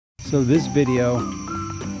So this video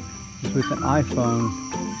is with an iPhone.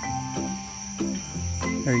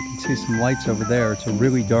 There you can see some lights over there. It's a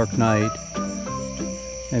really dark night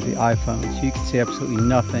at the iPhone, so you can see absolutely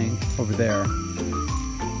nothing over there.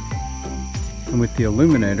 And with the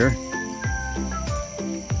illuminator,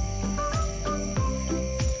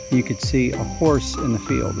 you could see a horse in the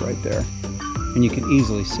field right there, and you can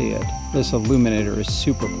easily see it. This illuminator is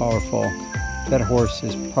super powerful. That horse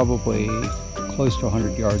is probably close to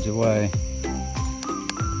 100 yards away.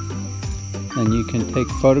 And you can take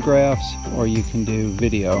photographs or you can do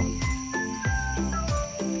video.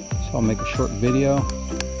 So I'll make a short video.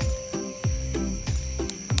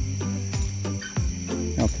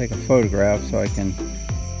 I'll take a photograph so I can.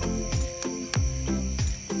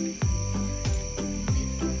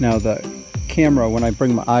 Now the camera, when I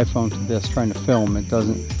bring my iPhone to this trying to film, it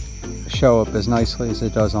doesn't show up as nicely as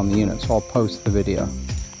it does on the unit, so I'll post the video.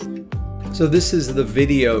 So this is the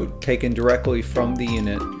video taken directly from the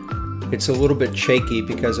unit. It's a little bit shaky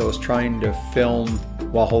because I was trying to film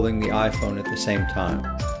while holding the iPhone at the same time.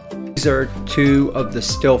 These are two of the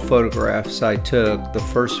still photographs I took. The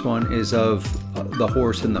first one is of the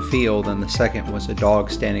horse in the field, and the second was a dog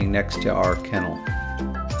standing next to our kennel.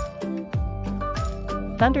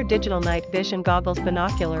 Thunder Digital Night Vision Goggles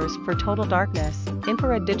Binoculars for total darkness.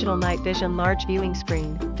 Infrared Digital Night Vision Large Viewing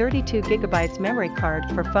Screen. 32 GB memory card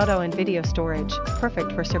for photo and video storage.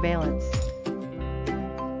 Perfect for surveillance.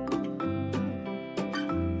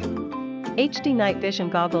 HD Night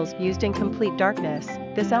Vision Goggles used in complete darkness.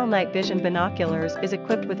 This Owl Night Vision Binoculars is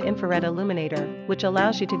equipped with infrared illuminator, which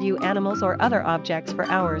allows you to view animals or other objects for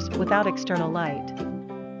hours without external light.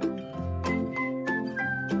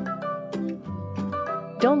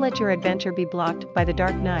 Don't let your adventure be blocked by the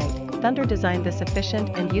dark night. Thunder designed this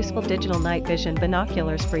efficient and useful digital night vision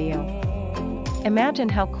binoculars for you. Imagine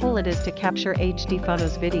how cool it is to capture HD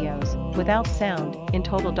photos, videos, without sound, in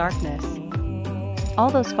total darkness.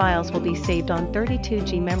 All those files will be saved on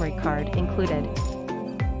 32GB memory card included.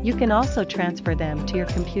 You can also transfer them to your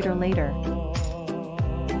computer later.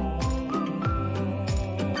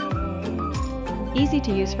 Easy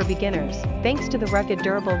to use for beginners. Thanks to the rugged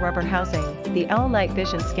durable rubber housing, the Owl Night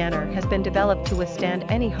Vision scanner has been developed to withstand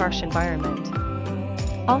any harsh environment.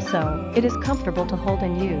 Also, it is comfortable to hold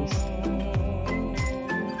and use.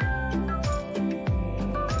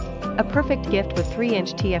 A perfect gift with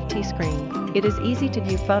 3-inch TFT screen. It is easy to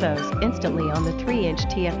view photos instantly on the 3-inch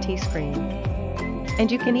TFT screen.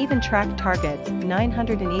 And you can even track targets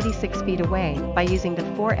 986 feet away by using the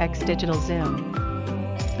 4x digital zoom.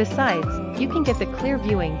 Besides, you can get the clear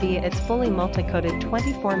viewing via its fully multi-coated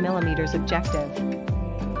 24mm objective.